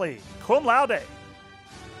Manley, cum laude.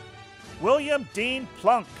 William Dean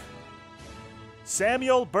Plunk.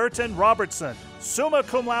 Samuel Burton Robertson, summa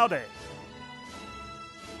cum laude.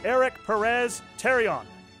 Eric Perez Terrion,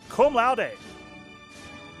 cum laude.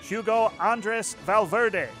 Hugo Andres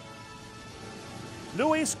Valverde.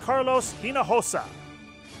 Luis Carlos Hinojosa.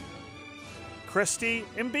 Christy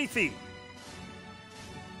Mbithi.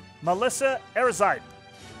 Melissa Erzipe.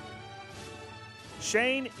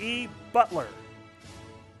 Shane E. Butler.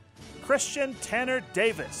 Christian Tanner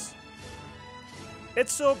Davis.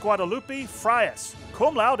 Itzel Guadalupe Frias,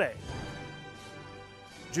 cum laude.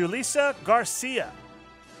 Julissa Garcia.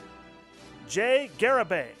 Jay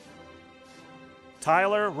Garibay.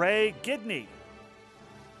 Tyler Ray Gidney.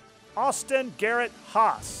 Austin Garrett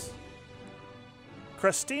Haas.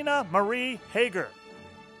 Christina Marie Hager.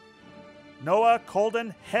 Noah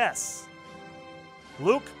Colden Hess.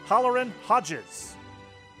 Luke Halloran Hodges.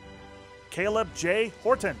 Caleb J.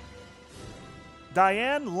 Horton.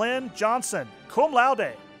 Diane Lynn Johnson, cum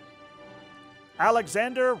laude.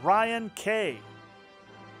 Alexander Ryan K.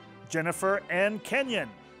 Jennifer N. Kenyon.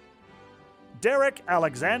 Derek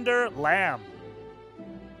Alexander Lamb.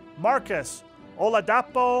 Marcus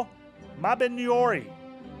Oladapo Mabiniori.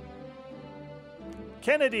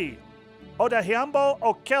 Kennedy Odahiambo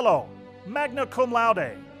Okello, magna cum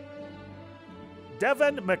laude.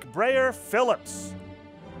 Devin McBrayer Phillips.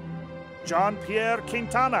 John Pierre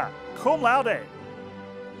Quintana, cum laude.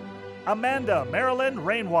 Amanda Marilyn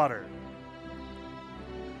Rainwater.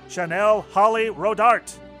 Chanel Holly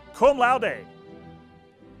Rodart, cum laude.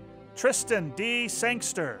 Tristan D.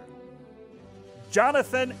 Sangster.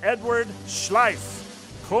 Jonathan Edward Schleif,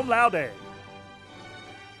 cum laude.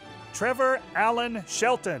 Trevor Allen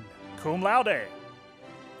Shelton, cum laude.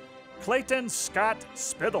 Clayton Scott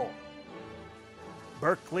Spittle.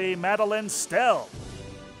 Berkeley Madeline Stell.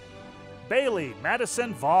 Bailey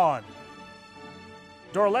Madison Vaughn.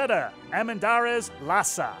 Dorletta Amendarez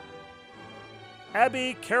Lassa.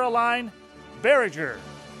 Abby Caroline Berriger.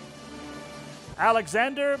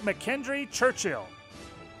 Alexander McKendry Churchill.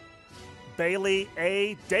 Bailey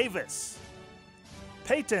A. Davis.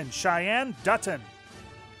 Peyton Cheyenne Dutton.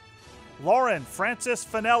 Lauren Francis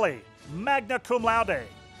Finelli, magna cum laude.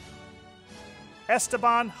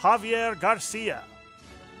 Esteban Javier Garcia.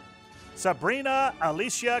 Sabrina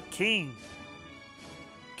Alicia King.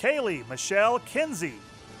 Kaylee Michelle Kinsey.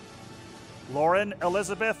 Lauren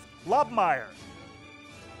Elizabeth Lobmeyer.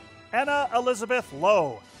 Anna Elizabeth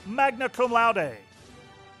Lowe, magna cum laude.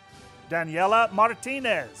 Daniela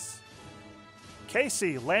Martinez.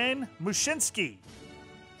 Casey Lane Mushinsky.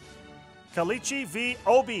 Kalichi V.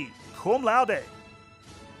 Obi, cum laude.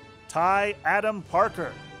 Ty Adam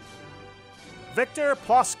Parker. Victor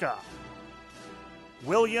Ploska.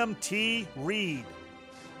 William T. Reed.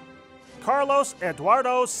 Carlos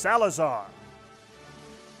Eduardo Salazar.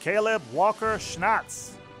 Caleb Walker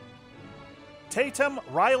Schnatz. Tatum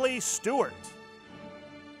Riley Stewart.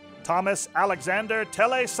 Thomas Alexander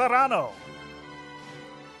Tele Serrano,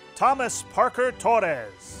 Thomas Parker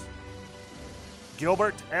Torres,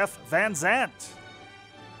 Gilbert F. Van Zant,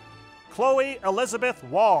 Chloe Elizabeth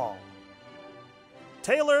Wall,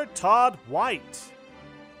 Taylor Todd White,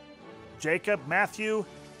 Jacob Matthew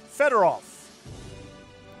Fedorov,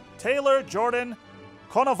 Taylor Jordan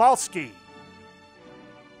Konovalski,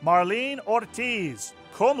 Marlene Ortiz,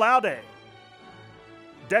 cum laude,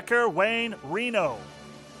 Decker Wayne Reno,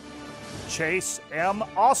 Chase M.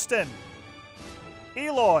 Austin,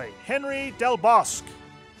 Eloy Henry Del Bosque,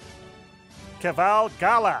 Keval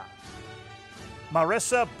Gala,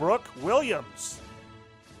 Marissa Brooke Williams.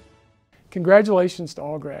 Congratulations to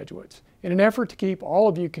all graduates. In an effort to keep all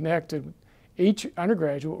of you connected, each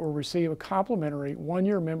undergraduate will receive a complimentary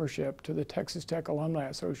one-year membership to the Texas Tech Alumni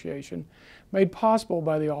Association, made possible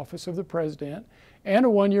by the Office of the President, and a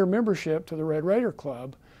one-year membership to the Red Raider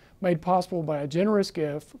Club, made possible by a generous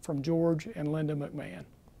gift from George and Linda McMahon.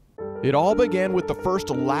 It all began with the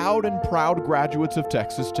first loud and proud graduates of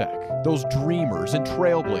Texas Tech. Those dreamers and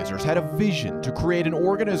trailblazers had a vision to create an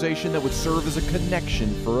organization that would serve as a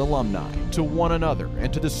connection for alumni to one another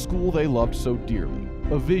and to the school they loved so dearly.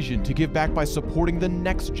 A vision to give back by supporting the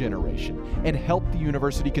next generation and help the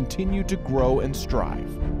university continue to grow and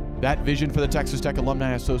strive. That vision for the Texas Tech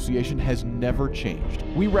Alumni Association has never changed.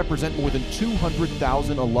 We represent more than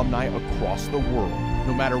 200,000 alumni across the world.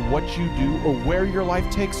 No matter what you do or where your life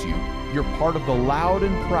takes you, you're part of the loud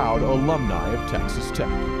and proud alumni of Texas Tech.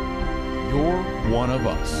 You're one of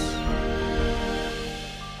us.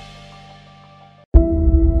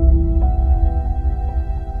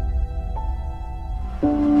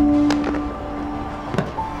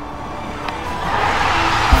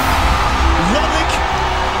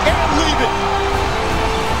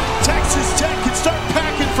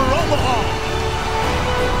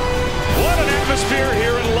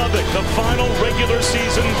 The final regular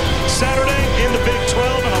season Saturday in the Big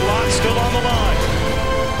 12, and a lot still on the line.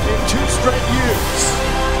 In 2 straight years,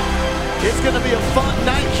 it's going to be a fun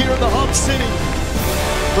night here in the Hub City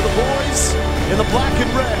for the boys in the black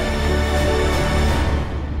and red.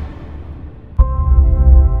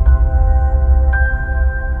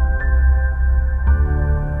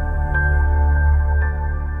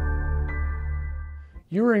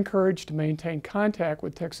 You are encouraged to maintain contact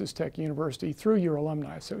with Texas Tech University through your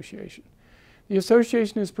Alumni Association. The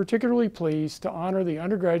association is particularly pleased to honor the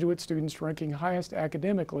undergraduate students ranking highest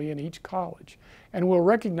academically in each college, and will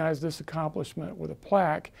recognize this accomplishment with a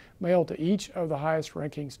plaque mailed to each of the highest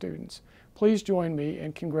ranking students. Please join me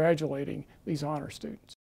in congratulating these honor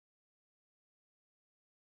students.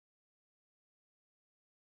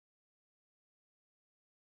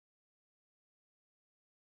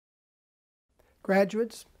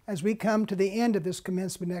 Graduates, as we come to the end of this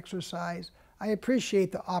commencement exercise, I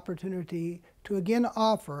appreciate the opportunity to again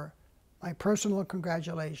offer my personal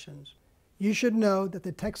congratulations. You should know that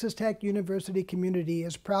the Texas Tech University community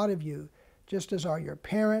is proud of you, just as are your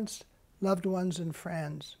parents, loved ones, and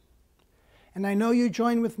friends. And I know you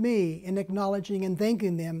join with me in acknowledging and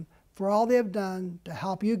thanking them for all they have done to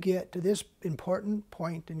help you get to this important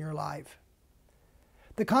point in your life.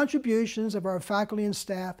 The contributions of our faculty and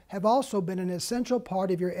staff have also been an essential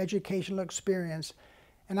part of your educational experience,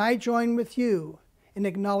 and I join with you in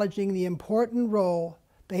acknowledging the important role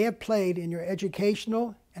they have played in your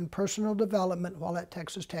educational and personal development while at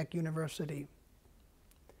Texas Tech University.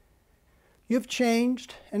 You've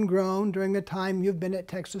changed and grown during the time you've been at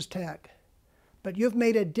Texas Tech, but you've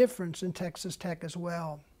made a difference in Texas Tech as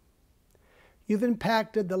well. You've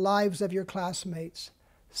impacted the lives of your classmates,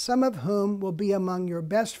 some of whom will be among your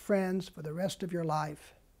best friends for the rest of your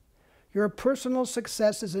life. Your personal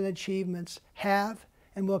successes and achievements have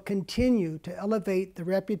and will continue to elevate the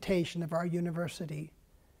reputation of our university.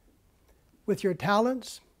 With your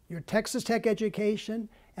talents, your Texas Tech education,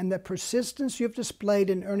 and the persistence you've displayed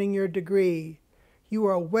in earning your degree, you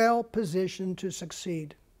are well positioned to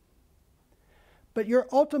succeed. But your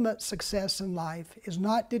ultimate success in life is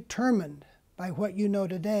not determined by what you know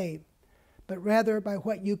today, but rather by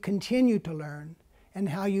what you continue to learn and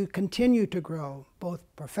how you continue to grow, both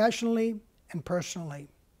professionally and personally.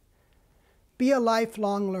 Be a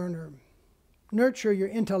lifelong learner. Nurture your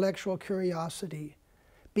intellectual curiosity.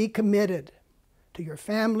 Be committed to your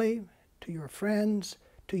family, to your friends,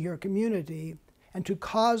 to your community, and to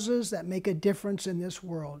causes that make a difference in this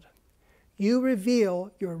world. You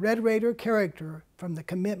reveal your Red Raider character from the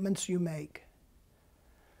commitments you make.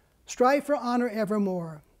 Strive for honor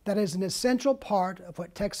evermore. That is an essential part of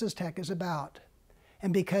what Texas Tech is about.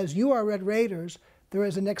 And because you are Red Raiders, there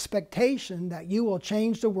is an expectation that you will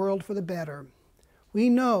change the world for the better. We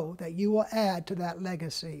know that you will add to that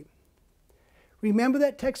legacy. Remember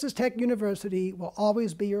that Texas Tech University will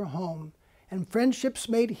always be your home, and friendships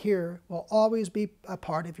made here will always be a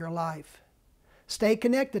part of your life. Stay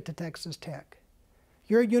connected to Texas Tech.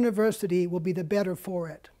 Your university will be the better for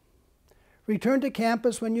it. Return to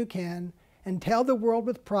campus when you can and tell the world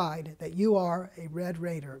with pride that you are a Red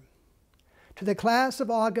Raider. To the class of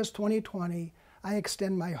August 2020, I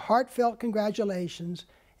extend my heartfelt congratulations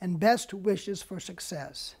and best wishes for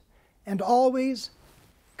success. And always,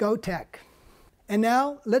 go Tech. And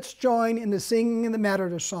now, let's join in the Singing in the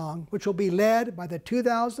Matador song, which will be led by the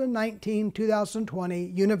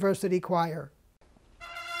 2019-2020 University Choir.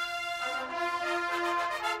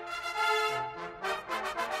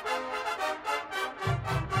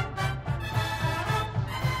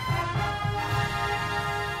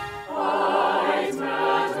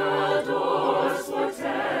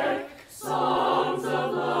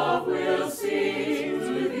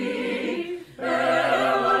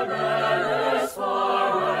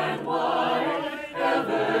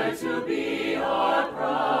 To be